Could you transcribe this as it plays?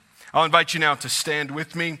I'll invite you now to stand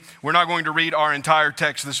with me. We're not going to read our entire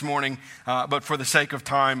text this morning, but for the sake of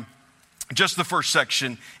time, just the first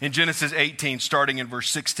section in Genesis 18, starting in verse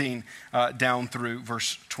 16 down through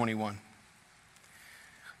verse 21.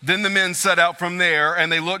 Then the men set out from there, and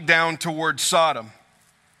they looked down toward Sodom.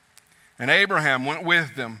 And Abraham went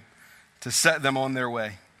with them to set them on their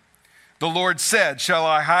way. The Lord said, "Shall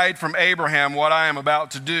I hide from Abraham what I am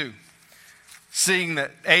about to do? Seeing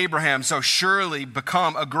that Abraham shall surely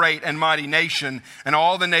become a great and mighty nation, and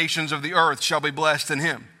all the nations of the earth shall be blessed in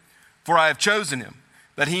him. For I have chosen him,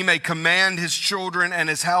 that he may command his children and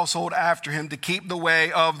his household after him to keep the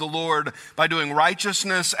way of the Lord by doing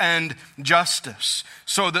righteousness and justice,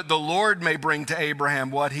 so that the Lord may bring to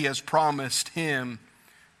Abraham what he has promised him."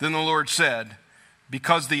 Then the Lord said,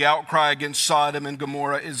 "Because the outcry against Sodom and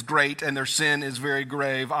Gomorrah is great and their sin is very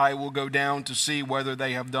grave, I will go down to see whether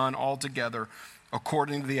they have done altogether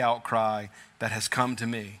according to the outcry that has come to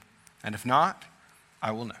me. And if not,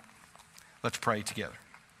 I will know." Let's pray together.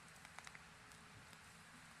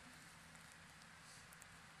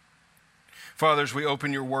 Father, as we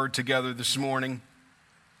open your word together this morning,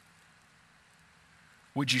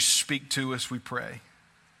 would you speak to us, we pray?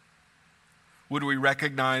 Would we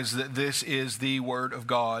recognize that this is the word of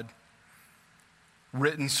God,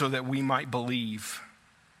 written so that we might believe?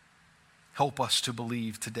 Help us to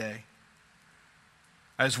believe today.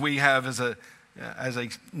 As we have as a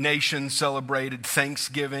nation celebrated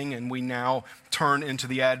Thanksgiving and we now turn into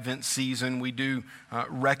the Advent season, we do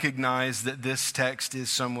recognize that this text is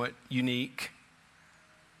somewhat unique.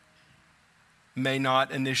 May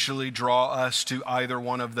not initially draw us to either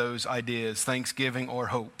one of those ideas, thanksgiving or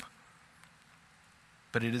hope.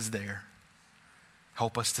 But it is there.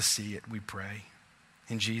 Help us to see it, we pray.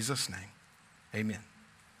 In Jesus' name, amen.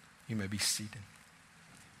 You may be seated.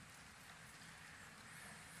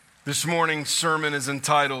 This morning's sermon is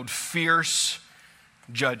entitled Fierce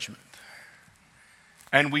Judgment.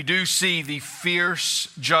 And we do see the fierce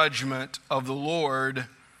judgment of the Lord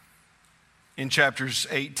in chapters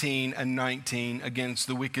 18 and 19 against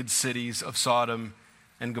the wicked cities of Sodom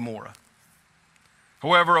and Gomorrah.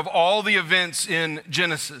 However, of all the events in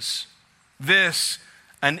Genesis, this,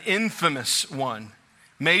 an infamous one,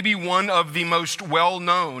 may be one of the most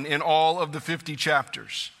well-known in all of the 50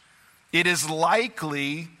 chapters. It is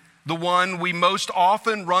likely the one we most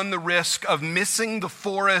often run the risk of missing the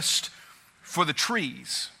forest for the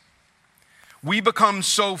trees. We become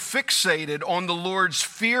so fixated on the Lord's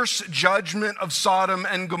fierce judgment of Sodom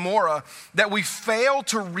and Gomorrah that we fail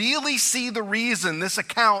to really see the reason this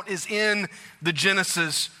account is in the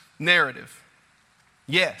Genesis narrative.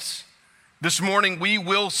 Yes, this morning we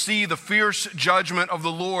will see the fierce judgment of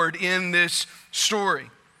the Lord in this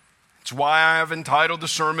story. It's why I have entitled the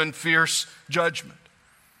sermon Fierce Judgment.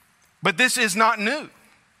 But this is not new.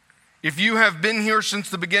 If you have been here since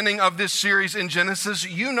the beginning of this series in Genesis,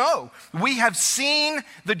 you know we have seen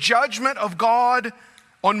the judgment of God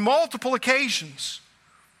on multiple occasions.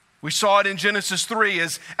 We saw it in Genesis 3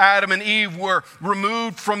 as Adam and Eve were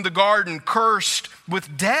removed from the garden, cursed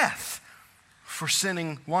with death for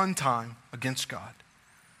sinning one time against God.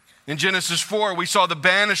 In Genesis 4, we saw the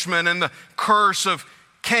banishment and the curse of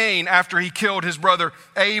Cain after he killed his brother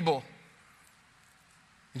Abel.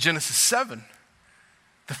 In Genesis 7,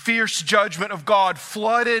 the fierce judgment of God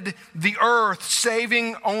flooded the earth,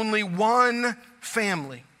 saving only one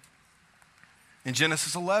family. In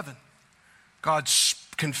Genesis 11, God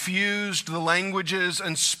confused the languages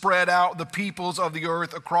and spread out the peoples of the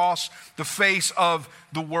earth across the face of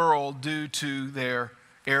the world due to their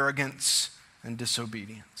arrogance and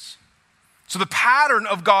disobedience. So the pattern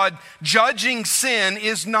of God judging sin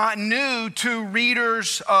is not new to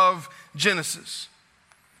readers of Genesis.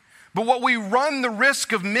 But what we run the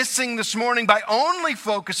risk of missing this morning by only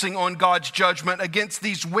focusing on God's judgment against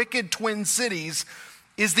these wicked twin cities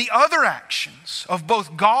is the other actions of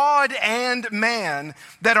both God and man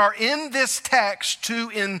that are in this text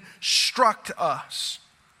to instruct us.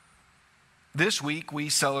 This week we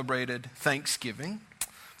celebrated Thanksgiving,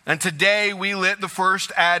 and today we lit the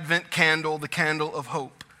first Advent candle, the candle of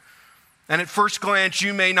hope. And at first glance,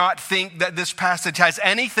 you may not think that this passage has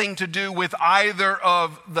anything to do with either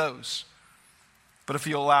of those. But if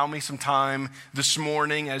you allow me some time this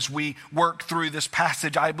morning as we work through this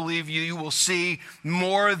passage, I believe you will see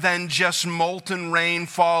more than just molten rain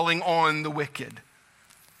falling on the wicked,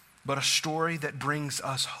 but a story that brings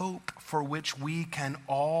us hope for which we can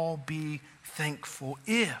all be thankful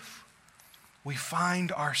if we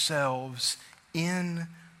find ourselves in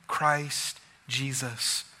Christ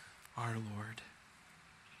Jesus our Lord.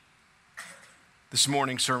 This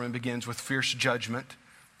morning's sermon begins with fierce judgment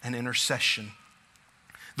and intercession.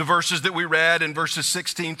 The verses that we read in verses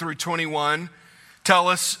 16 through 21 tell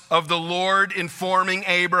us of the Lord informing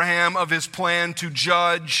Abraham of his plan to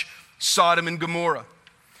judge Sodom and Gomorrah.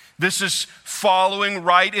 This is following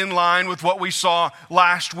right in line with what we saw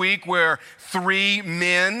last week, where three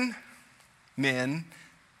men,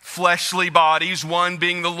 fleshly bodies, one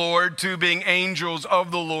being the Lord, two being angels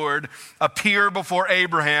of the Lord, appear before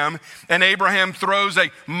Abraham, and Abraham throws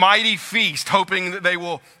a mighty feast, hoping that they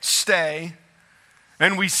will stay.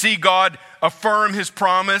 And we see God affirm his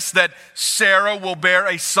promise that Sarah will bear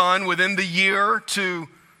a son within the year to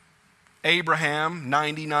Abraham,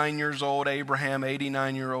 99 years old Abraham,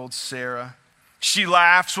 89-year-old Sarah. She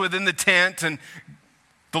laughs within the tent, and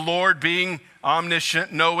the Lord, being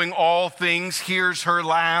omniscient, knowing all things, hears her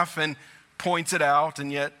laugh and points it out,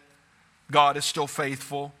 and yet God is still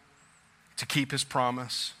faithful to keep his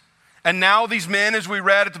promise. And now these men, as we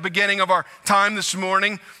read at the beginning of our time this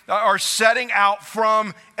morning, are setting out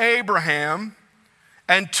from Abraham,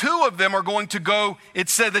 and two of them are going to go,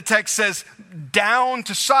 the text says, down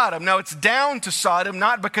to Sodom. Now it's down to Sodom,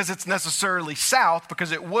 not because it's necessarily south,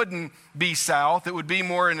 because it wouldn't be south, it would be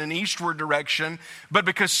more in an eastward direction, but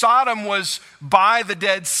because Sodom was by the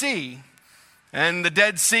Dead Sea, and the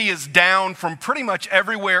Dead Sea is down from pretty much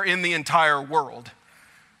everywhere in the entire world.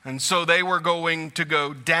 And so they were going to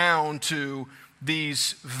go down to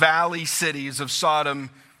these valley cities of Sodom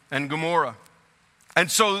and Gomorrah. And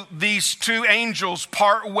so these two angels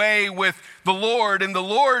part way with the Lord, and the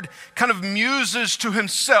Lord kind of muses to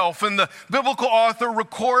himself, and the biblical author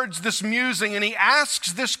records this musing, and he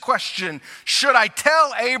asks this question: should I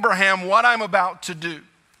tell Abraham what I'm about to do?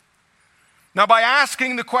 Now, by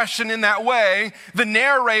asking the question in that way, the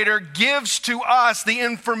narrator gives to us the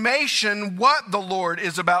information what the Lord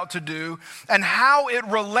is about to do and how it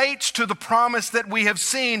relates to the promise that we have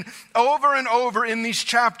seen over and over in these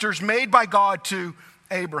chapters made by God to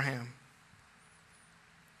Abraham.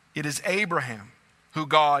 It is Abraham who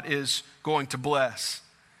God is going to bless.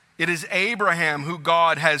 It is Abraham who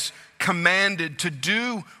God has commanded to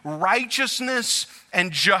do righteousness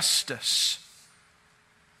and justice.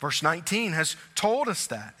 Verse 19 has told us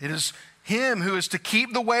that. It is him who is to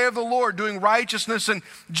keep the way of the Lord, doing righteousness and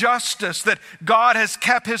justice, that God has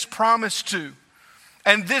kept his promise to.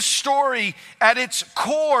 And this story at its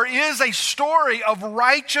core is a story of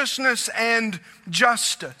righteousness and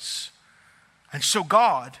justice. And so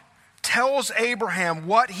God tells Abraham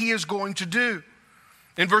what he is going to do.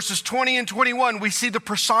 In verses 20 and 21, we see the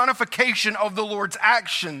personification of the Lord's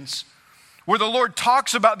actions, where the Lord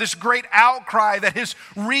talks about this great outcry that has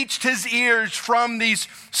reached his ears from these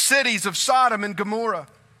cities of Sodom and Gomorrah.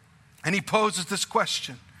 And he poses this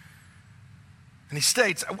question. And he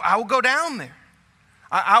states, I will go down there.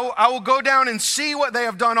 I will go down and see what they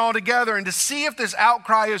have done altogether, and to see if this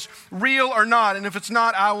outcry is real or not. And if it's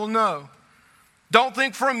not, I will know. Don't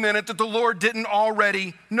think for a minute that the Lord didn't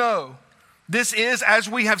already know. This is, as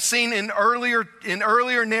we have seen in earlier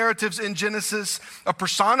narratives in Genesis, a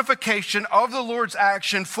personification of the Lord's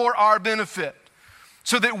action for our benefit,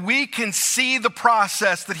 so that we can see the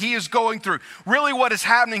process that he is going through. Really what is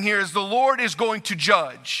happening here is the Lord is going to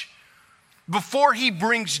judge. Before he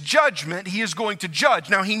brings judgment, he is going to judge.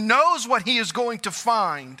 Now, he knows what he is going to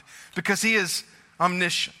find because he is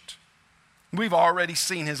omniscient. We've already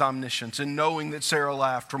seen his omniscience in knowing that Sarah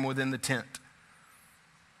laughed from within the tent.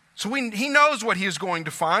 So he knows what he is going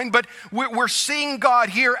to find, but we're seeing God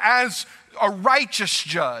here as a righteous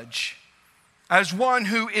judge, as one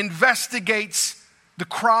who investigates the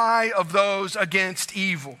cry of those against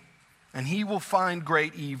evil. And he will find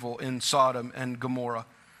great evil in Sodom and Gomorrah.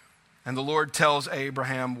 And the Lord tells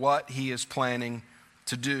Abraham what he is planning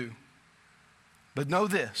to do. But know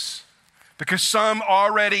this, because some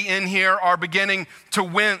already in here are beginning to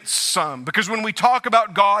wince some. Because when we talk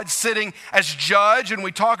about God sitting as judge, and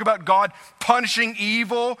we talk about God punishing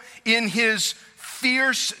evil in his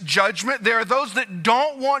fierce judgment, there are those that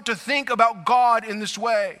don't want to think about God in this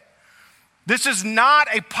way. This is not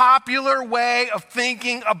a popular way of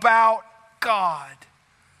thinking about God.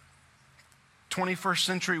 21st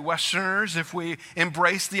century Westerners, if we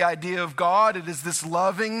embrace the idea of God, it is this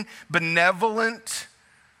loving, benevolent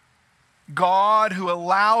God who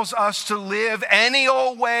allows us to live any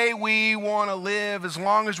old way we want to live as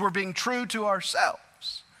long as we're being true to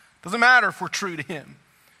ourselves. Doesn't matter if we're true to him.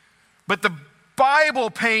 But the Bible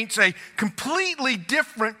paints a completely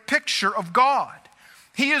different picture of God.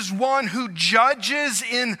 He is one who judges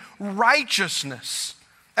in righteousness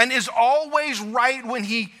and is always right when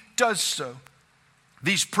he does so.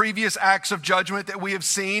 These previous acts of judgment that we have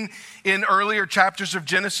seen in earlier chapters of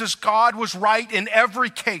Genesis, God was right in every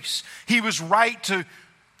case. He was right to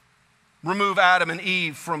remove Adam and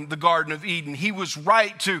Eve from the Garden of Eden. He was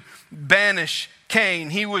right to banish Cain.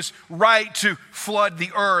 He was right to flood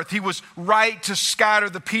the earth. He was right to scatter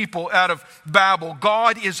the people out of Babel.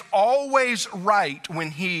 God is always right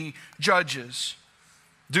when he judges.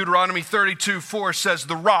 Deuteronomy 32:4 says,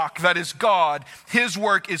 "The rock, that is God, his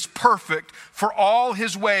work is perfect, for all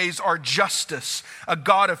his ways are justice. A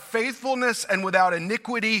God of faithfulness and without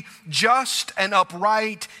iniquity, just and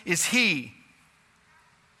upright is he."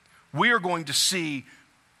 We are going to see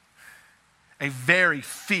a very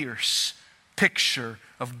fierce picture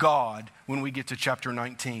of God when we get to chapter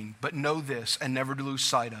 19. But know this, and never to lose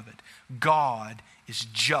sight of it: God is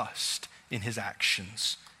just in his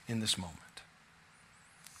actions in this moment.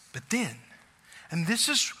 But then, and this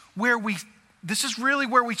is really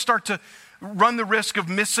where we start to run the risk of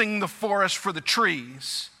missing the forest for the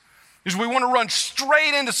trees, is we want to run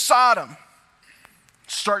straight into Sodom,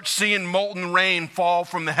 start seeing molten rain fall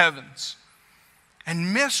from the heavens,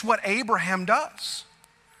 and miss what Abraham does.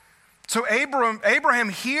 So Abraham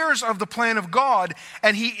hears of the plan of God,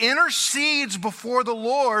 and he intercedes before the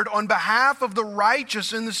Lord on behalf of the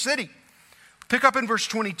righteous in the city. Pick up in verse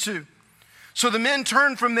 22. "So the men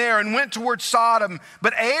turned from there and went toward Sodom,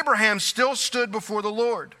 but Abraham still stood before the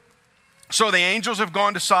Lord. So the angels have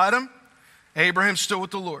gone to Sodom, Abraham's still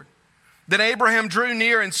with the Lord. Then Abraham drew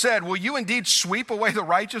near and said, 'Will you indeed sweep away the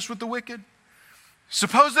righteous with the wicked?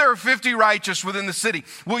 Suppose there are 50 righteous within the city.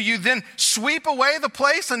 Will you then sweep away the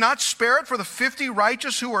place and not spare it for the 50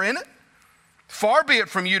 righteous who are in it? Far be it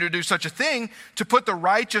from you to do such a thing, to put the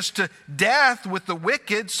righteous to death with the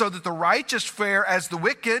wicked, so that the righteous fare as the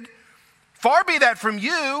wicked. Far be that from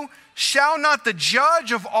you. Shall not the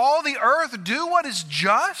judge of all the earth do what is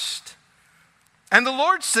just?' And the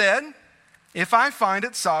Lord said, 'If I find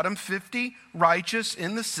at Sodom 50 righteous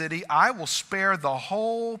in the city, I will spare the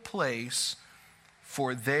whole place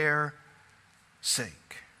for their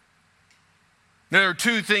sake.'" There are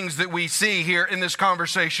two things that we see here in this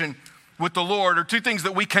conversation with the Lord, or two things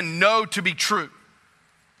that we can know to be true.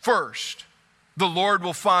 First, the Lord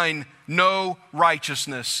will find no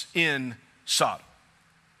righteousness in Sodom.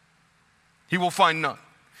 He will find none.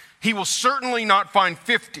 He will certainly not find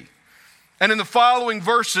 50. And in the following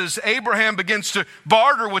verses, Abraham begins to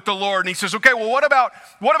barter with the Lord, and he says, "Okay, well, what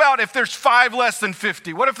about if there's 5 less than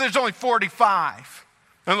 50? What if there's only 45?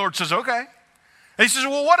 And the Lord says, "Okay." And he says,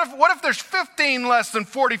 "Well, what if there's 15 less than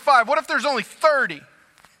 45? What if there's only 30?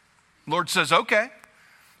 The Lord says, "Okay."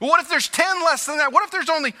 Well, what if there's 10 less than that? What if there's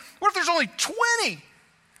only 20?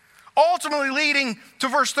 Ultimately leading to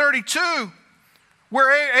verse 32, where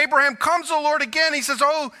Abraham comes to the Lord again. He says,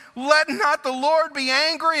 "Oh, let not the Lord be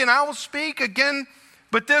angry, and I will speak again,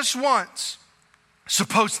 but this once.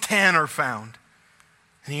 Suppose 10 are found."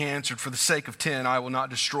 And he answered, "For the sake of 10, I will not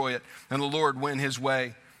destroy it." And the Lord went his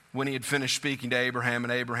way when he had finished speaking to Abraham,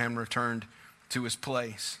 and Abraham returned to his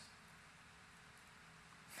place.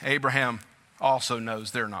 Abraham also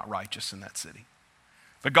knows they're not righteous in that city.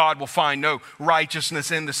 But God will find no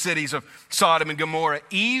righteousness in the cities of Sodom and Gomorrah,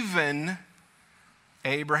 even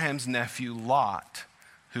Abraham's nephew Lot,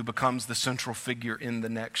 who becomes the central figure in the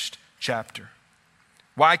next chapter.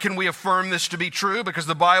 Why can we affirm this to be true? Because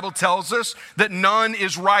the Bible tells us that none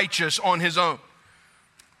is righteous on his own.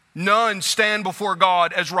 None stand before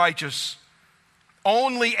God as righteous.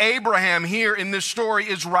 Only Abraham here in this story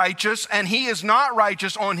is righteous, and he is not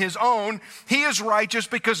righteous on his own. He is righteous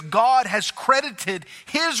because God has credited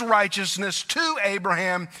his righteousness to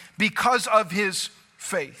Abraham because of his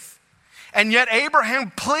faith. And yet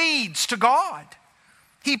Abraham pleads to God.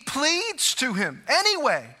 He pleads to him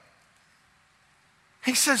anyway.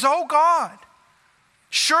 He says, "Oh God,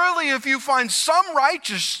 surely if you find some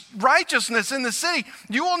righteousness in the city,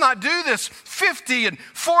 you will not do this 50 and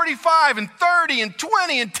 45 and 30 and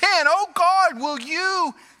 20 and 10. Oh God, will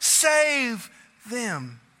you save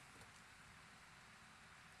them?"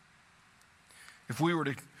 If we were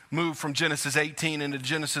to move from Genesis 18 into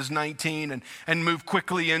Genesis 19 and move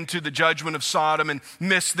quickly into the judgment of Sodom and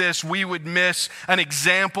miss this, we would miss an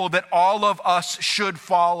example that all of us should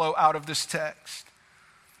follow out of this text.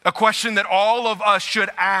 A question that all of us should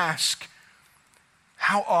ask: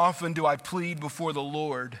 how often do I plead before the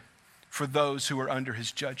Lord for those who are under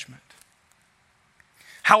his judgment?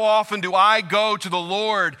 How often do I go to the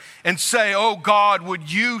Lord and say, "Oh God,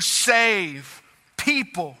 would you save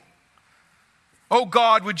people? Oh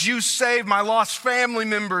God, would you save my lost family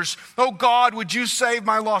members? Oh God, would you save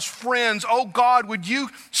my lost friends? Oh God, would you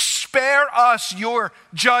spare us your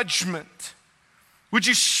judgment? Would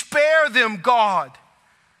you spare them, God?"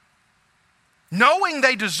 Knowing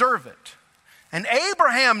they deserve it, And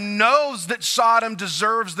Abraham knows that Sodom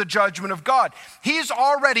deserves the judgment of God. He's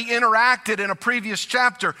already interacted in a previous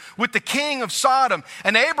chapter with the king of Sodom.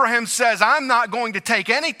 And Abraham says, I'm not going to take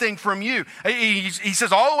anything from you. He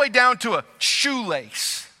says all the way down to a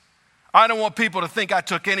shoelace. I don't want people to think I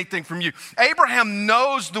took anything from you. Abraham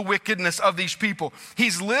knows the wickedness of these people.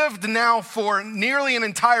 He's lived now for nearly an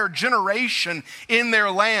entire generation in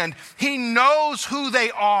their land. He knows who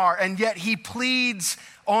they are, and yet he pleads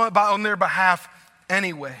on their behalf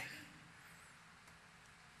anyway.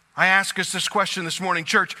 I ask us this question this morning,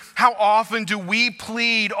 church. How often do we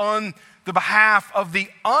plead on the behalf of the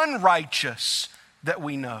unrighteous that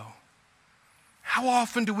we know? How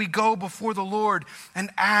often do we go before the Lord and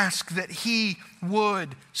ask that He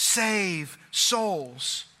would save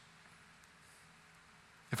souls?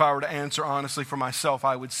 If I were to answer honestly for myself,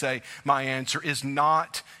 I would say my answer is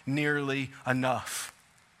not nearly enough.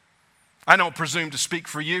 I don't presume to speak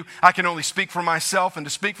for you. I can only speak for myself, and to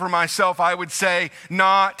speak for myself, I would say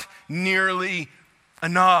not nearly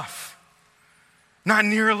enough. Not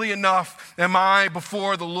nearly enough am I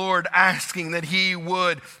before the Lord asking that He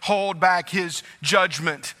would hold back His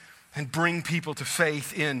judgment and bring people to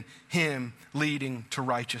faith in Him, leading to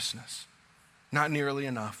righteousness. Not nearly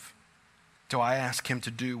enough do I ask Him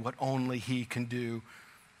to do what only He can do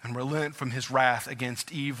and relent from His wrath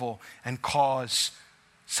against evil and cause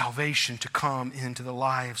salvation to come into the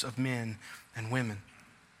lives of men and women.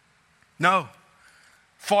 No.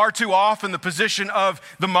 Far too often, the position of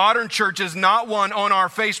the modern church is not one on our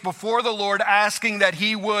face before the Lord asking that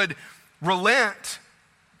He would relent,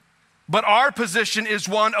 but our position is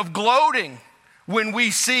one of gloating when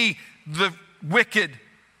we see the wicked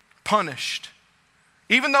punished.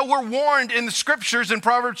 Even though we're warned in the scriptures in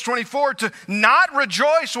Proverbs 24 to not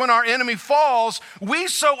rejoice when our enemy falls, we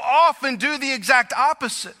so often do the exact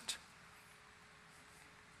opposite.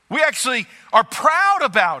 We actually are proud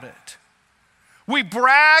about it. We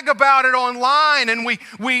brag about it online, and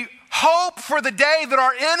we hope for the day that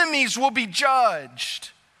our enemies will be judged.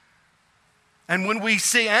 And when we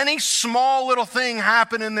see any small little thing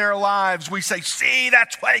happen in their lives, we say, see,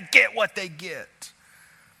 that's why they get what they get.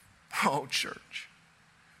 Oh, church,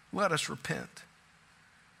 let us repent.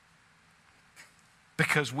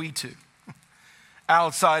 Because we too,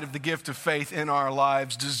 outside of the gift of faith in our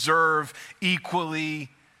lives, deserve equally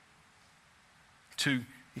to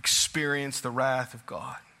experience the wrath of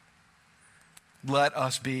God. Let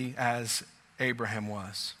us be as Abraham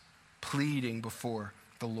was, pleading before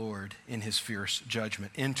the Lord in His fierce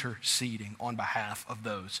judgment, interceding on behalf of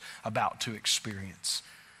those about to experience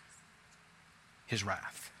His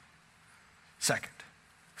wrath. Second,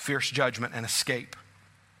 fierce judgment and escape.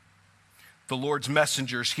 The Lord's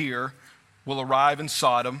messengers here will arrive in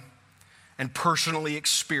Sodom and personally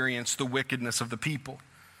experience the wickedness of the people.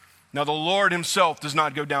 Now, the Lord Himself does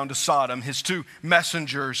not go down to Sodom. His two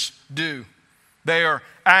messengers do. They are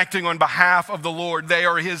acting on behalf of the Lord. They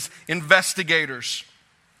are His investigators.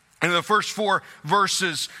 And in the first 4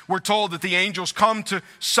 verses, we're told that the angels come to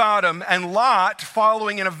Sodom, and Lot,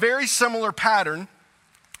 following in a very similar pattern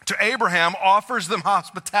to Abraham, offers them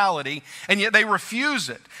hospitality, and yet they refuse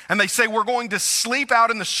it. And they say, we're going to sleep out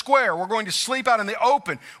in the square. We're going to sleep out in the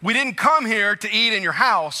open. We didn't come here to eat in your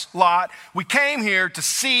house, Lot. We came here to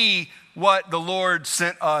see what the Lord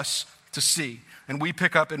sent us to see. And we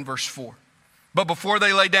pick up in verse 4. But before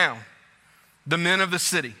they lay down, the men of the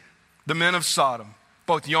city, the men of Sodom,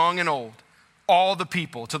 both young and old, all the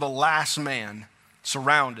people to the last man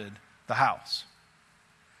surrounded the house.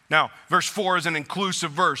 Now, verse 4 is an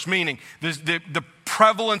inclusive verse, meaning the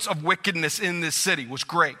prevalence of wickedness in this city was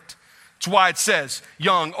great. That's why it says,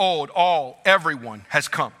 young, old, all, everyone has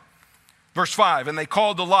come. Verse 5, and they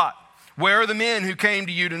called to Lot, where are the men who came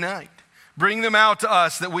to you tonight? Bring them out to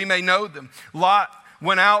us that we may know them. Lot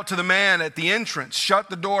went out to the man at the entrance, shut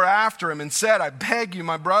the door after him, and said, I beg you,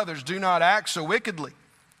 my brothers, do not act so wickedly.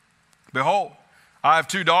 Behold, I have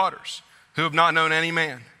 2 daughters who have not known any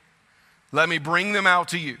man. Let me bring them out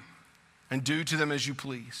to you, and do to them as you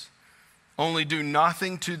please. Only do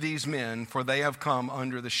nothing to these men, for they have come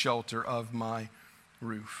under the shelter of my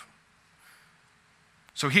roof.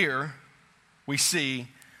 So here we see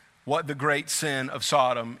what the great sin of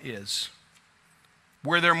Sodom is.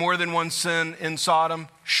 Were there more than one sin in Sodom?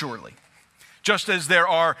 Surely. Just as there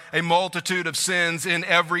are a multitude of sins in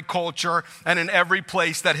every culture and in every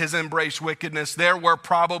place that has embraced wickedness, there were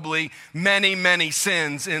probably many, many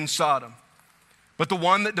sins in Sodom. But the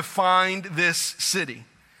one that defined this city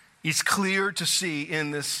is clear to see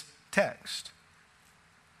in this text.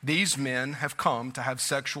 These men have come to have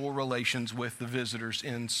sexual relations with the visitors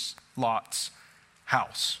in Lot's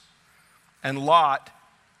house. And Lot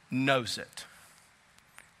knows it.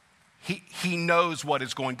 he knows what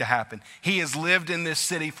is going to happen. He has lived in this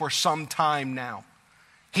city for some time now.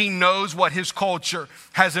 He knows what his culture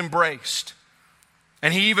has embraced.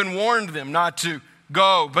 And he even warned them not to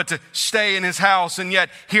go, but to stay in his house. And yet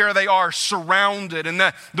here they are surrounded. And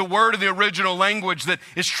the word in the original language that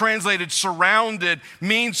is translated surrounded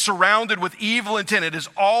means surrounded with evil intent. It is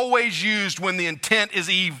always used when the intent is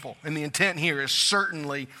evil. And the intent here is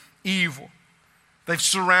certainly evil. They've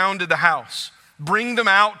surrounded the house. Bring them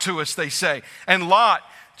out to us, they say. And Lot,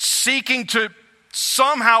 seeking to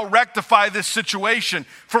somehow rectify this situation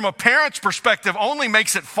from a parent's perspective, only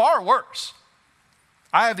makes it far worse.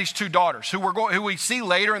 I have these two daughters who we see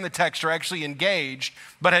later in the text are actually engaged,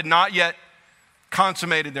 but had not yet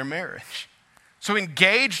consummated their marriage. So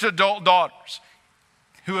engaged adult daughters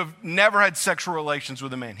who have never had sexual relations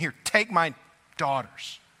with a man. Here, take my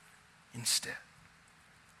daughters instead.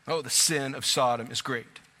 Oh, the sin of Sodom is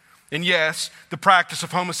great. And yes, the practice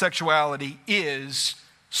of homosexuality is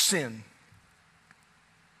sin.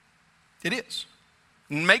 It is.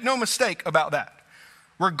 Make no mistake about that.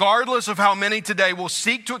 Regardless of how many today will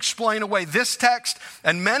seek to explain away this text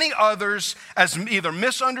and many others as either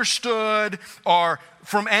misunderstood or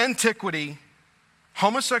from antiquity,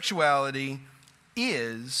 homosexuality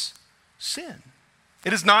is sin.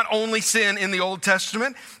 It is not only sin in the Old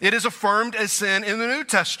Testament, it is affirmed as sin in the New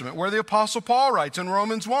Testament, where the Apostle Paul writes in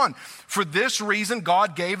Romans 1, "For this reason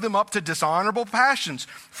God gave them up to dishonorable passions,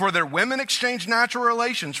 for their women exchanged natural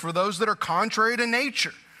relations for those that are contrary to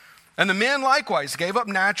nature. And the men likewise gave up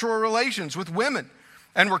natural relations with women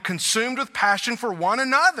and were consumed with passion for one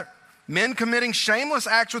another, men committing shameless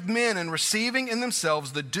acts with men and receiving in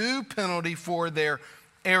themselves the due penalty for their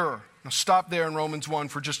error." Now stop there in Romans 1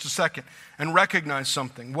 for just a second and recognize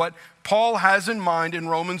something. What Paul has in mind in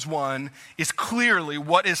Romans 1 is clearly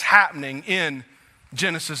what is happening in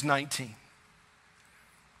Genesis 19.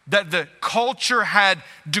 That the culture had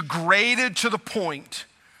degraded to the point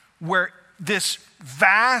where this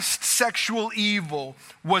vast sexual evil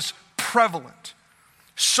was prevalent.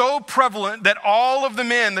 So prevalent that all of the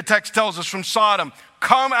men, the text tells us, from Sodom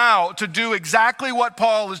come out to do exactly what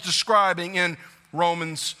Paul is describing in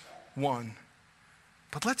Romans 1.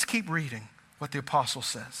 But let's keep reading what the apostle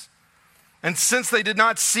says. "And since they did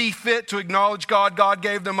not see fit to acknowledge God, God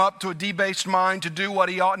gave them up to a debased mind to do what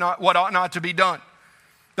ought not to be done.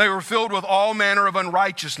 They were filled with all manner of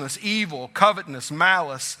unrighteousness, evil, covetousness,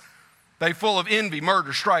 malice. They full of envy,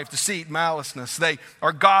 murder, strife, deceit, maliceness. They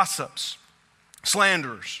are gossips,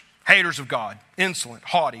 slanderers, haters of God, insolent,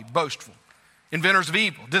 haughty, boastful, inventors of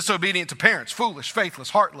evil, disobedient to parents, foolish,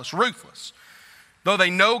 faithless, heartless, ruthless. Though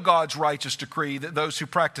they know God's righteous decree that those who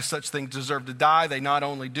practice such things deserve to die, they not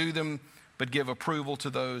only do them, but give approval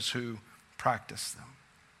to those who practice them."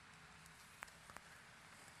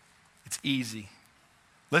 It's easy.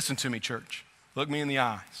 Listen to me, church. Look me in the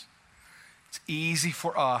eyes. It's easy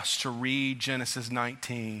for us to read Genesis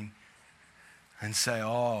 19 and say,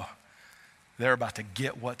 oh, they're about to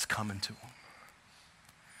get what's coming to them.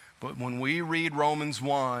 But when we read Romans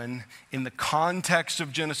 1 in the context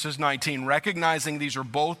of Genesis 19, recognizing these are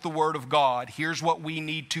both the Word of God, here's what we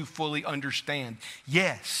need to fully understand.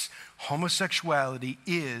 Yes, homosexuality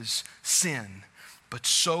is sin, but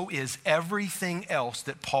so is everything else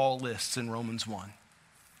that Paul lists in Romans 1.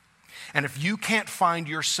 And if you can't find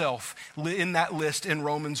yourself in that list in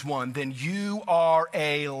Romans 1, then you are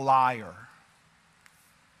a liar,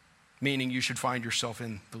 meaning you should find yourself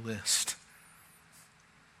in the list.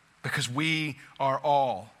 Because we are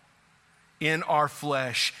all, in our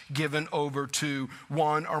flesh, given over to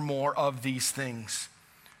one or more of these things.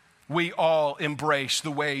 We all embrace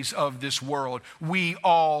the ways of this world. We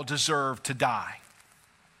all deserve to die.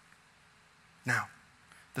 Now,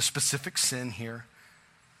 the specific sin here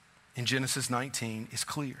in Genesis 19 is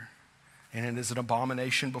clear, and it is an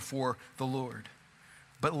abomination before the Lord.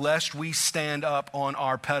 But lest we stand up on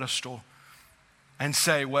our pedestal and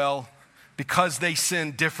say, well, because they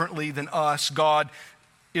sin differently than us, God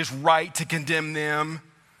is right to condemn them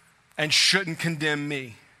and shouldn't condemn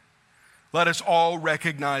me. Let us all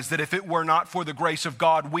recognize that if it were not for the grace of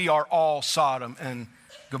God, we are all Sodom and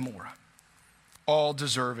Gomorrah, all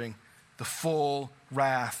deserving the full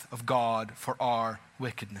wrath of God for our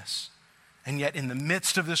wickedness. And yet in the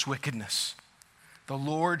midst of this wickedness, the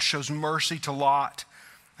Lord shows mercy to Lot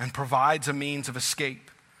and provides a means of escape.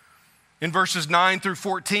 In verses 9 through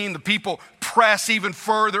 14, the people press even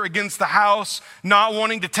further against the house, not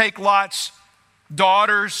wanting to take Lot's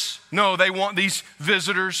daughters. No, they want these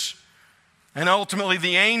visitors. And ultimately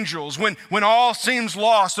the angels, when all seems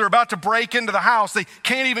lost, they're about to break into the house. They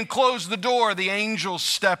can't even close the door. The angels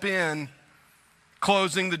step in,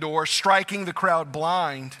 closing the door, striking the crowd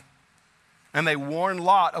blind. and they warn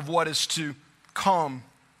Lot of what is to come.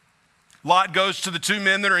 Lot goes to the two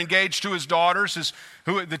men that are engaged to his daughters,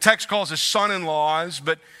 who the text calls his son-in-laws,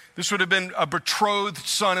 but this would have been a betrothed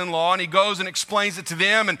son-in-law, and he goes and explains it to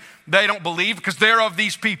them, and they don't believe because they're of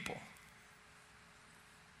these people.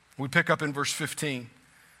 We pick up in verse 15.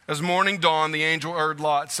 As morning dawned, the angel heard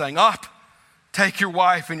Lot saying, "Up, take your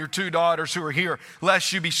wife and your two daughters who are here,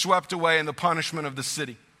 lest you be swept away in the punishment of the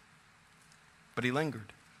city." But he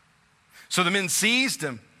lingered. So the men seized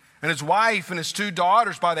him and his wife and his two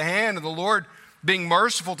daughters by the hand, and the Lord being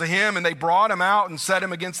merciful to him, and they brought him out and set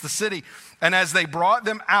him against the city. And as they brought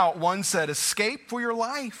them out, one said, "Escape for your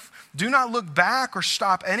life. Do not look back or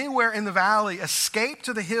stop anywhere in the valley. Escape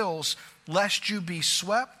to the hills, lest you be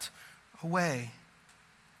swept away."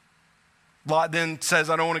 Lot then says,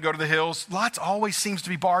 "I don't want to go to the hills." Lot always seems to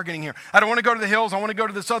be bargaining here. "I don't want to go to the hills. I want to go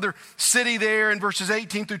to this other city there," in verses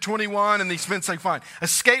 18 through 21. And these men say, "Fine,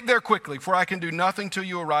 escape there quickly, for I can do nothing till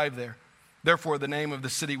you arrive there." Therefore, the name of the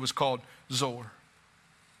city was called Zoar.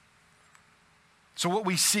 So what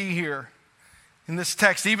we see here in this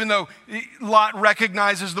text, even though Lot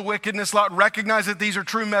recognizes the wickedness, Lot recognizes that these are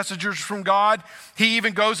true messengers from God, he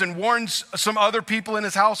even goes and warns some other people in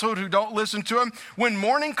his household who don't listen to him. When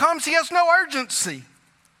morning comes, he has no urgency.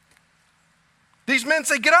 These men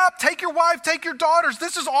say, "Get up, take your wife, take your daughters.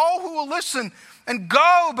 This is all who will listen, and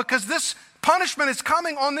go, because this punishment is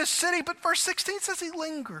coming on this city." But verse 16 says he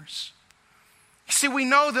lingers. You see, we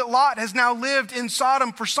know that Lot has now lived in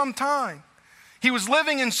Sodom for some time. He was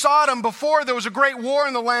living in Sodom before there was a great war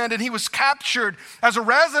in the land, and he was captured as a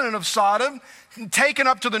resident of Sodom, taken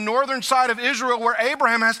up to the northern side of Israel where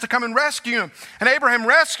Abraham has to come and rescue him. And Abraham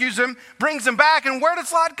rescues him, brings him back, and where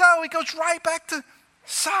does Lot go? He goes right back to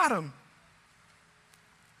Sodom.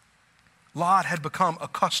 Lot had become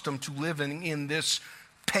accustomed to living in this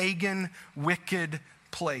pagan, wicked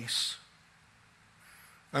place.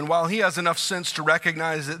 And while he has enough sense to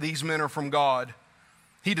recognize that these men are from God,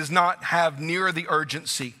 he does not have near the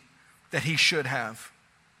urgency that he should have.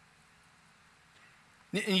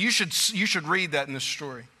 And you should read that in this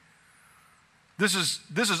story. This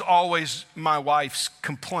is always my wife's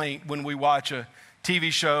complaint when we watch a TV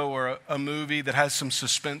show or a movie that has some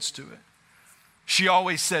suspense to it. She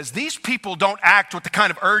always says, "These people don't act with the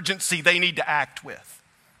kind of urgency they need to act with."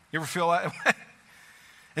 You ever feel that way?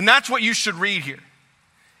 And that's what you should read here.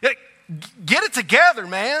 Get it together,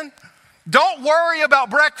 man. Don't worry about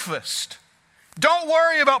breakfast. Don't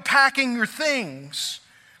worry about packing your things.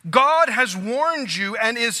 God has warned you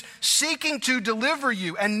and is seeking to deliver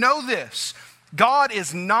you. And know this, God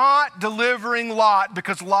is not delivering Lot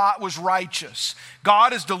because Lot was righteous.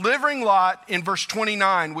 God is delivering Lot, in verse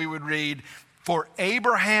 29 we would read, for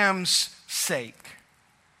Abraham's sake.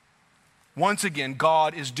 Once again,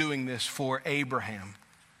 God is doing this for Abraham,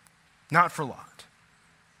 not for Lot.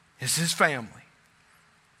 It's his family.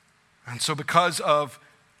 And so because of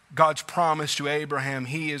God's promise to Abraham,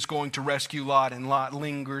 he is going to rescue Lot, and Lot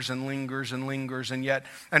lingers and lingers and lingers,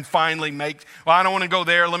 and finally I don't want to go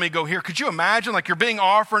there, let me go here. Could you imagine, like, you're being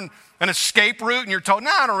offered an escape route and you're told,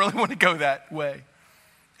 "No, I don't really want to go that way."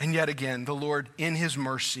 And yet again, the Lord, in his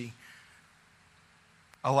mercy,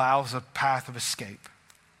 allows a path of escape.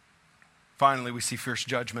 Finally, we see fierce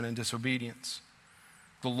judgment and disobedience.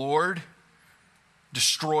 The Lord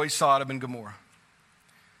destroys Sodom and Gomorrah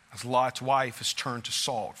as Lot's wife is turned to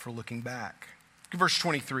salt for looking back. Verse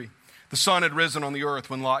 23, the sun had risen on the earth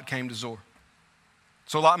when Lot came to Zoar.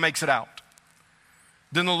 So Lot makes it out.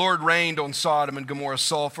 Then the Lord rained on Sodom and Gomorrah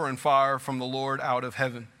sulfur and fire from the Lord out of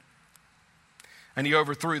heaven. And he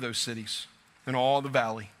overthrew those cities and all the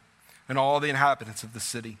valley and all the inhabitants of the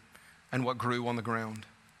city and what grew on the ground.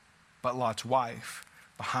 But Lot's wife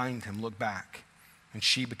behind him looked back, and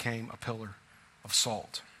she became a pillar of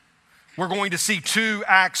salt. We're going to see two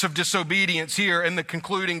acts of disobedience here in the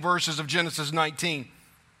concluding verses of Genesis 19.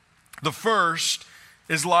 The first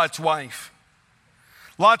is Lot's wife.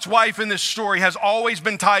 Lot's wife in this story has always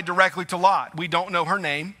been tied directly to Lot. We don't know her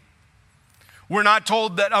name. We're not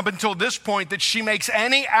told that up until this point that she makes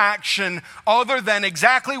any action other than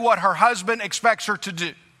exactly what her husband expects her to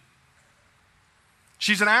do.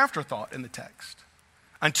 She's an afterthought in the text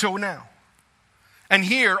until now. And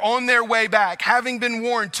here, on their way back, having been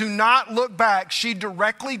warned to not look back, she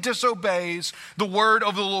directly disobeys the word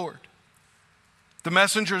of the Lord. The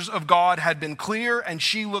messengers of God had been clear, and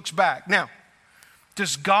she looks back. Now,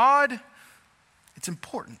 does God, it's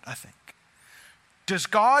important, I think, does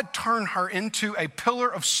God turn her into a pillar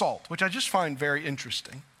of salt, which I just find very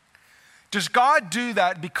interesting? Does God do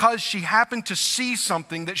that because she happened to see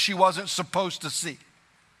something that she wasn't supposed to see?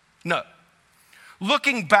 No.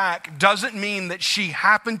 looking back doesn't mean that she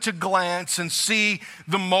happened to glance and see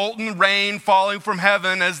the molten rain falling from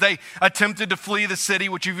heaven as they attempted to flee the city,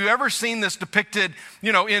 which if you've ever seen this depicted,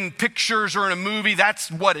 in pictures or in a movie,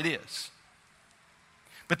 that's what it is.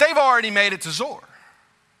 But they've already made it to Zoar.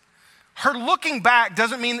 Her looking back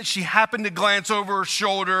doesn't mean that she happened to glance over her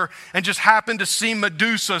shoulder and just happened to see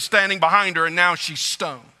Medusa standing behind her and now she's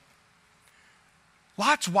stoned.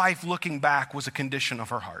 Lot's wife looking back was a condition of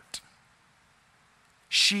her heart.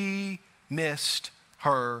 She missed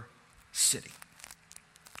her city.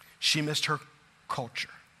 She missed her culture.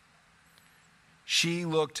 She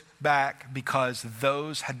looked back because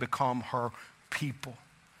those had become her people.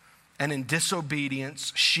 And in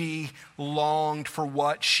disobedience, she longed for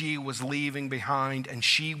what she was leaving behind, and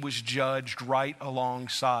she was judged right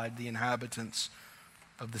alongside the inhabitants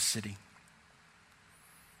of the city.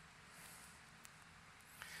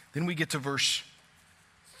 Then we get to verse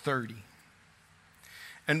 30.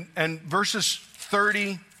 And verses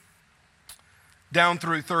 30 down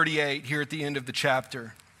through 38 here at the end of the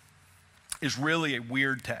chapter is really a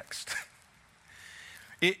weird text.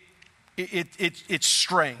 It's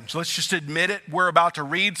strange. Let's just admit it. We're about to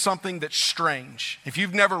read something that's strange. If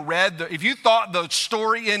you've never read, if you thought the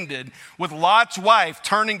story ended with Lot's wife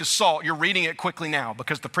turning to salt, you're reading it quickly now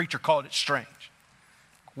because the preacher called it strange.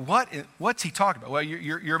 What's he talking about? Well,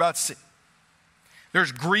 you're about to see.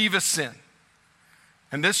 There's grievous sin.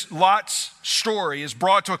 And this Lot's story is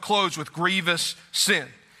brought to a close with grievous sin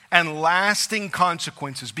and lasting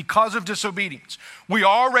consequences because of disobedience. We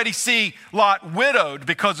already see Lot widowed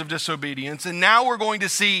because of disobedience, and now we're going to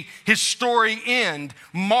see his story end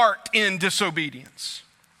marked in disobedience.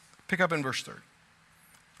 Pick up in verse 30.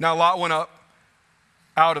 Now Lot went up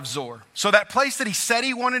out of Zoar. So that place that he said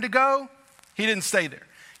he wanted to go, he didn't stay there.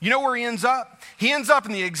 You know where he ends up? He ends up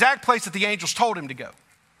in the exact place that the angels told him to go,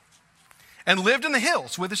 and lived in the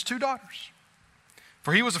hills with his 2 daughters.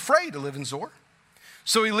 For he was afraid to live in Zoar.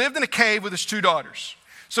 So he lived in a cave with his 2 daughters.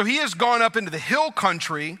 So he has gone up into the hill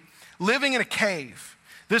country, living in a cave.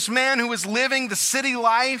 This man who is living the city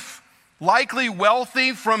life, likely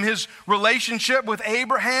wealthy from his relationship with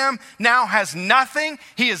Abraham, now has nothing.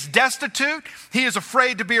 He is destitute. He is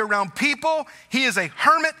afraid to be around people. He is a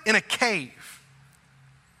hermit in a cave.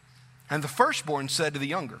 And the firstborn said to the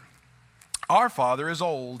younger, "Our father is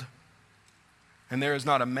old, and there is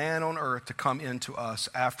not a man on earth to come in to us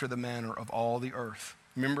after the manner of all the earth."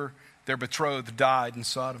 Remember, their betrothed died in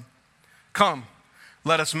Sodom. "Come,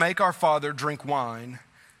 let us make our father drink wine,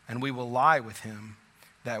 and we will lie with him,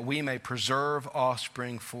 that we may preserve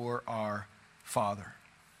offspring for our father."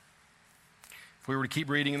 If we were to keep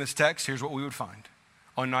reading in this text, here's what we would find.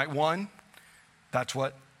 On night 1, that's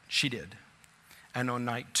what she did. And on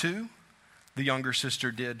night 2, the younger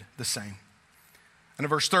sister did the same. And in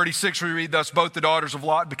verse 36, we read, "Thus both the daughters of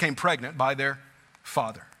Lot became pregnant by their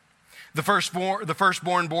father. The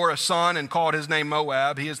firstborn bore a son and called his name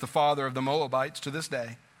Moab. He is the father of the Moabites to this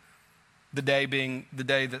day." The day being the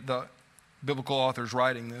day that the biblical author is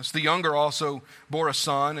writing this. "The younger also bore a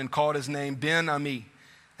son and called his name Ben-Ami,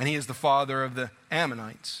 and he is the father of the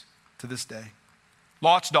Ammonites to this day."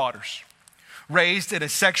 Lot's daughters, raised in a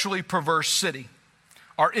sexually perverse city,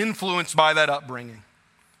 are influenced by that upbringing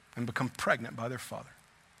and become pregnant by their father.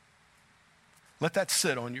 Let that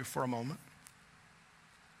sit on you for a moment.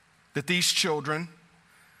 That these children,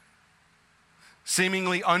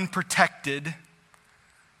 seemingly unprotected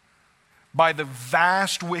by the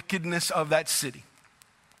vast wickedness of that city,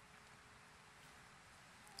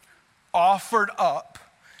 offered up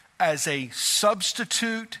as a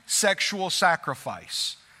substitute sexual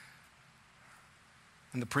sacrifice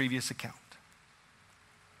in the previous account,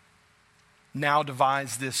 now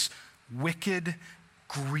devise this wicked,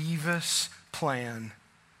 grievous plan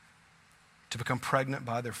to become pregnant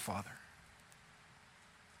by their father.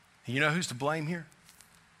 And you know who's to blame here?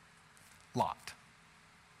 Lot.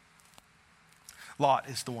 Lot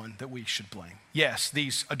is the one that we should blame. Yes,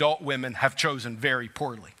 these adult women have chosen very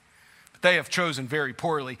poorly. But they have chosen very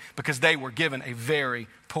poorly because they were given a very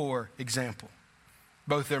poor example.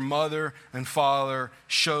 Both their mother and father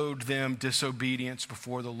showed them disobedience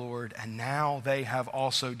before the Lord, and now they have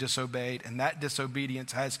also disobeyed, and that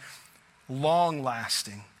disobedience has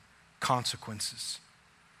long-lasting consequences.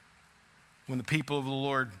 When the people of the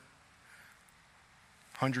Lord,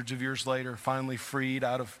 hundreds of years later, finally freed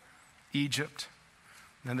out of Egypt,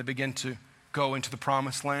 and they begin to go into the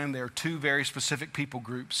promised land, there are 2 very specific people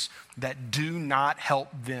groups that do not help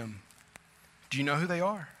them. Do you know who they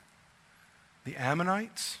are? The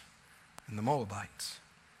Ammonites and the Moabites.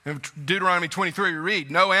 In Deuteronomy 23, we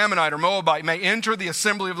read, "No Ammonite or Moabite may enter the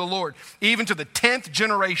assembly of the Lord, even to the 10th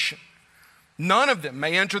generation. None of them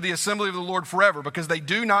may enter the assembly of the Lord forever, because they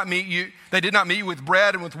did not meet you with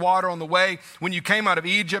bread and with water on the way when you came out of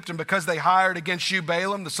Egypt, and because they hired against you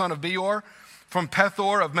Balaam, the son of Beor, from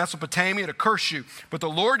Pethor of Mesopotamia to curse you. But the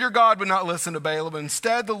Lord your God would not listen to Balaam.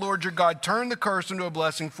 Instead, the Lord your God turned the curse into a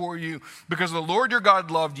blessing for you. Because the Lord your God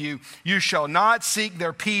loved you, you shall not seek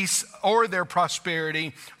their peace or their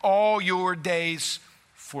prosperity all your days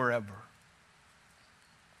forever.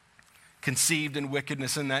 Conceived in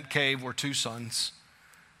wickedness in that cave were two sons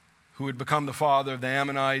who would become the father of the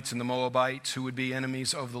Ammonites and the Moabites, who would be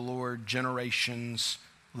enemies of the Lord generations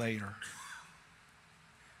later.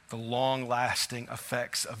 The long-lasting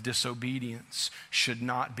effects of disobedience should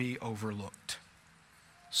not be overlooked.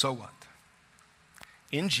 So what?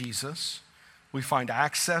 In Jesus, we find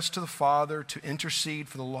access to the Father to intercede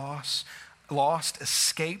for the lost,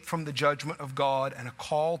 escape from the judgment of God, and a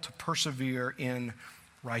call to persevere in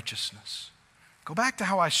righteousness. Go back to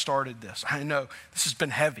how I started this. I know this has been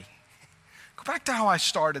heavy. Go back to how I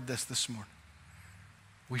started this morning.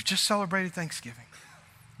 We've just celebrated Thanksgiving.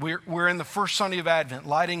 We're in the first Sunday of Advent,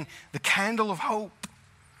 lighting the candle of hope.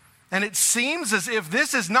 And it seems as if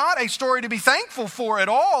this is not a story to be thankful for at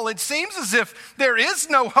all. It seems as if there is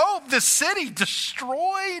no hope. The city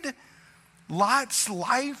destroyed, Lot's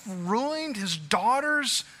life ruined, his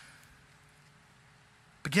daughters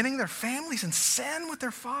beginning their families in sin with their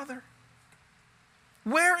father.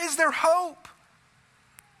 Where is their hope?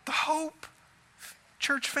 The hope,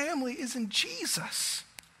 church family, is in Jesus.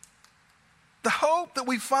 The hope that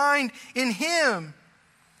we find in him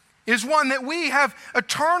is one that we have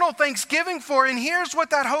eternal thanksgiving for. And here's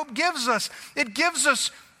what that hope gives us. It gives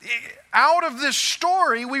us, out of this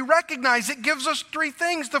story, we recognize it gives us three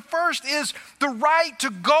things. The first is the right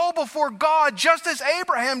to go before God, just as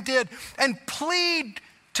Abraham did, and plead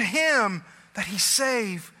to him that he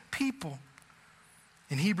save people.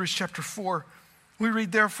 In Hebrews chapter 4, we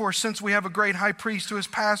read, therefore, since we have a great high priest who has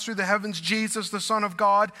passed through the heavens, Jesus, the Son of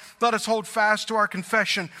God, let us hold fast to our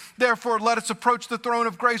confession. Therefore, let us approach the throne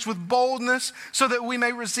of grace with boldness so that we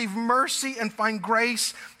may receive mercy and find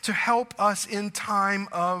grace to help us in time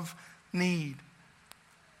of need.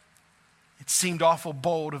 It seemed awful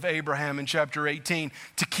bold of Abraham in chapter 18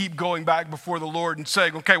 to keep going back before the Lord and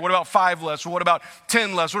saying, okay, what about 5 less? Or what about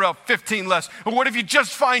 10 less? What about 15 less? Or what if you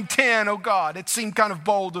just find 10? Oh God, it seemed kind of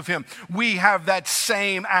bold of him. We have that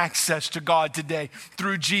same access to God today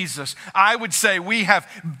through Jesus. I would say we have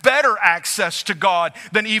better access to God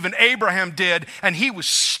than even Abraham did, and he was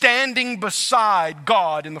standing beside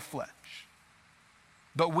God in the flesh.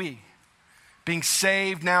 But we, being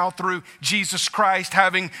saved now through Jesus Christ,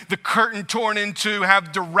 having the curtain torn in two,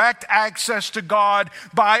 have direct access to God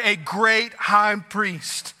by a great high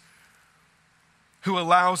priest who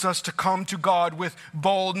allows us to come to God with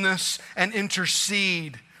boldness and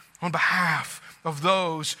intercede on behalf of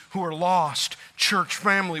those who are lost. Church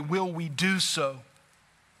family, will we do so?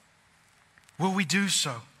 Will we do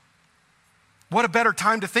so? What a better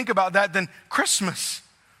time to think about that than Christmas.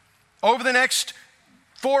 Over the next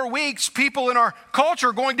 4 weeks, people in our culture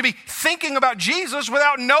are going to be thinking about Jesus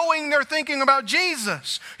without knowing they're thinking about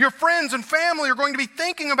Jesus. Your friends and family are going to be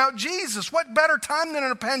thinking about Jesus. What better time than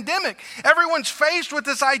in a pandemic? Everyone's faced with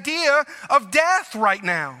this idea of death right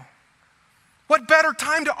now. What better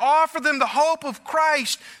time to offer them the hope of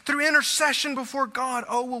Christ through intercession before God?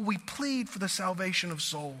 Oh, will we plead for the salvation of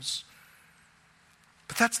souls?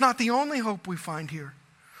 But that's not the only hope we find here.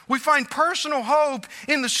 We find personal hope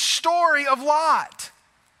in the story of Lot.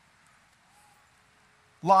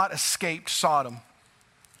 Lot escaped Sodom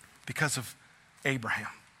because of Abraham.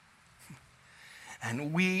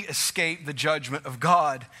 And we escape the judgment of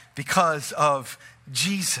God because of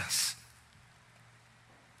Jesus.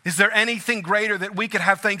 Is there anything greater that we could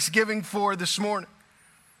have thanksgiving for this morning?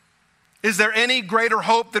 Is there any greater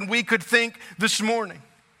hope than we could think this morning?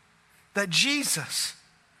 That Jesus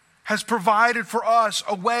has provided for us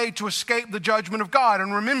a way to escape the judgment of God.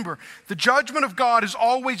 And remember, the judgment of God is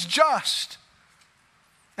always just.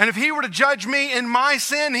 And if he were to judge me in my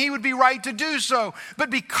sin, he would be right to do so. But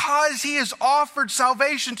because he has offered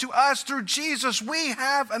salvation to us through Jesus, we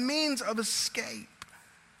have a means of escape.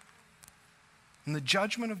 And the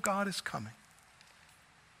judgment of God is coming.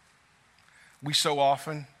 We so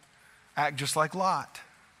often act just like Lot.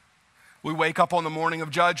 We wake up on the morning of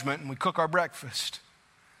judgment and we cook our breakfast.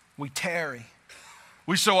 We tarry.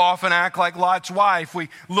 We so often act like Lot's wife. We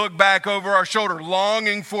look back over our shoulder,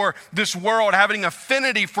 longing for this world, having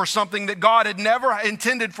affinity for something that God had never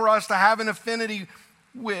intended for us to have an affinity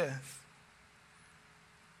with,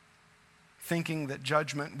 thinking that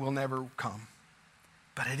judgment will never come.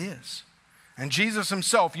 But it is. And Jesus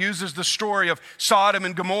himself uses the story of Sodom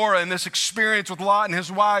and Gomorrah and this experience with Lot and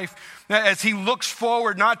his wife as he looks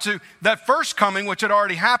forward not to that first coming, which had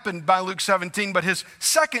already happened by Luke 17, but his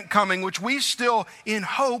second coming, which we still in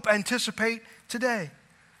hope anticipate today.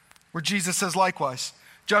 Where Jesus says likewise,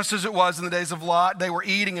 just as it was in the days of Lot, they were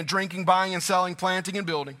eating and drinking, buying and selling, planting and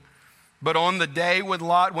building. But on the day when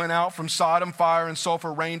Lot went out from Sodom, fire and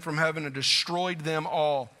sulfur rained from heaven and destroyed them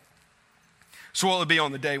all. So will it be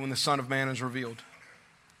on the day when the Son of Man is revealed?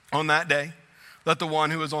 On that day, let the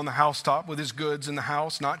one who is on the housetop with his goods in the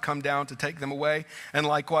house not come down to take them away, and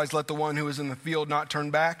likewise let the one who is in the field not turn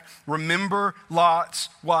back. Remember Lot's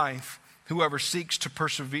wife. Whoever seeks to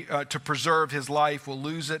preserve his life will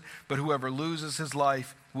lose it, but whoever loses his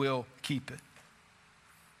life will keep it.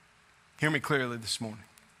 Hear me clearly this morning.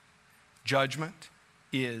 Judgment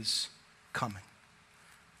is coming.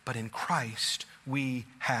 But in Christ we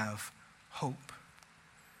have hope.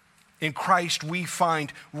 In Christ we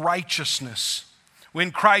find righteousness.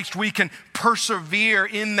 In Christ we can persevere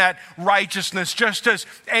in that righteousness just as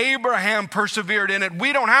Abraham persevered in it.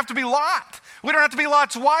 We don't have to be Lot. We don't have to be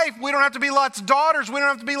Lot's wife. We don't have to be Lot's daughters. We don't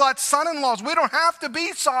have to be Lot's son-in-laws. We don't have to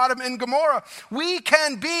be Sodom and Gomorrah. We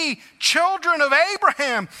can be children of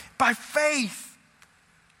Abraham by faith.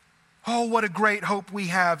 Oh, what a great hope we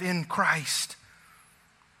have in Christ.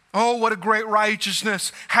 Oh, what a great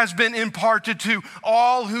righteousness has been imparted to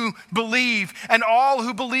all who believe, and all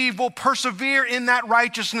who believe will persevere in that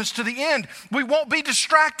righteousness to the end. We won't be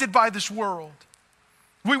distracted by this world.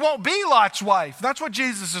 We won't be Lot's wife. That's what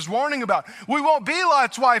Jesus is warning about. We won't be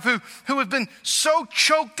Lot's wife who has been so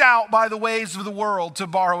choked out by the ways of the world, to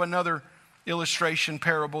borrow another illustration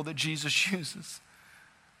parable that Jesus uses,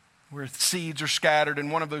 where seeds are scattered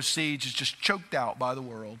and one of those seeds is just choked out by the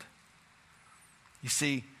world. You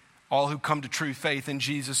see, all who come to true faith in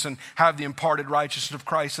Jesus and have the imparted righteousness of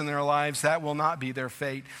Christ in their lives, that will not be their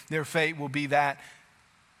fate. Their fate will be that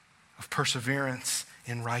of perseverance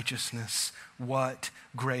in righteousness. What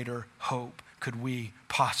greater hope could we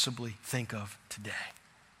possibly think of today?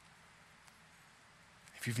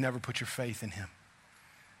 If you've never put your faith in him,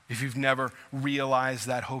 if you've never realized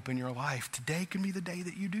that hope in your life, today can be the day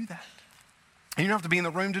that you do that. And you don't have to be in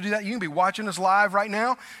the room to do that. You can be watching this live right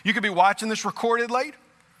now. You could be watching this recorded later.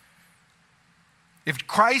 If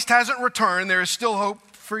Christ hasn't returned, there is still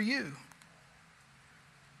hope for you.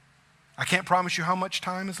 I can't promise you how much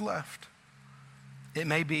time is left. It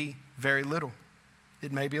may be very little.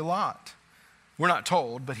 It may be a lot. We're not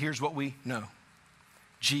told, but here's what we know.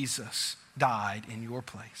 Jesus died in your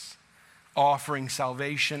place, offering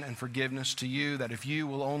salvation and forgiveness to you, that if you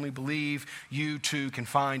will only believe, you too can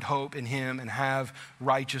find hope in him and have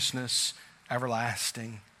righteousness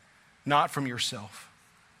everlasting, not from yourself,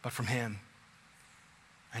 but from him.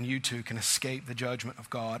 And you too can escape the judgment of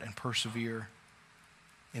God and persevere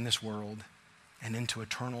in this world and into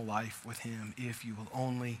eternal life with him if you will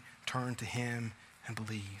only turn to him and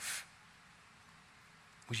believe.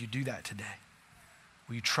 Will you do that today?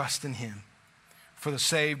 Will you trust in him? For the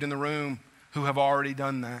saved in the room who have already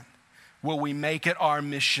done that, will we make it our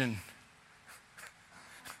mission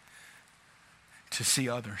to see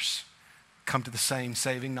others come to the same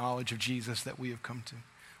saving knowledge of Jesus that we have come to?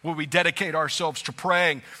 Will we dedicate ourselves to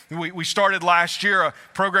praying? We started last year a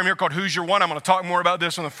program here called Who's Your One? I'm going to talk more about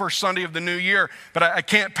this on the first Sunday of the new year, but I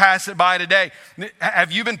can't pass it by today.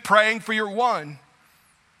 Have you been praying for your one?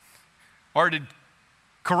 Or did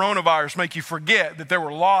coronavirus make you forget that there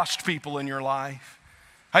were lost people in your life?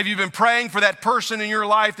 Have you been praying for that person in your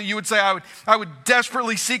life that you would say, I would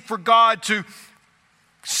desperately seek for God to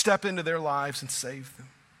step into their lives and save them?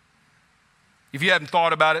 If you haven't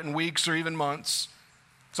thought about it in weeks or even months,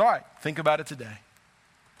 it's all right. Think about it today.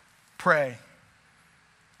 Pray.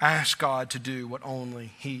 Ask God to do what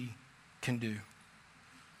only he can do.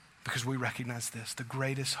 Because we recognize this, the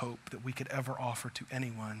greatest hope that we could ever offer to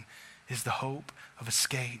anyone is the hope of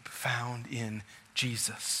escape found in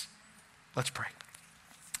Jesus. Let's pray.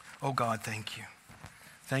 Oh God, thank you.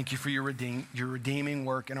 Thank you for your redeeming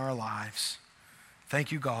work in our lives.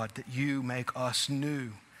 Thank you, God, that you make us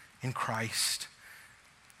new in Christ.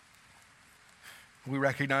 We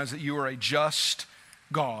recognize that you are a just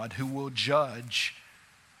God who will judge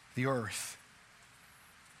the earth.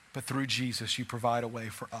 But through Jesus, you provide a way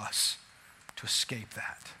for us to escape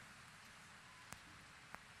that.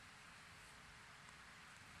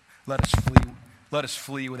 Let us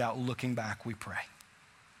flee without looking back, we pray.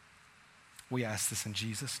 We ask this in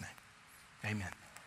Jesus' name. Amen.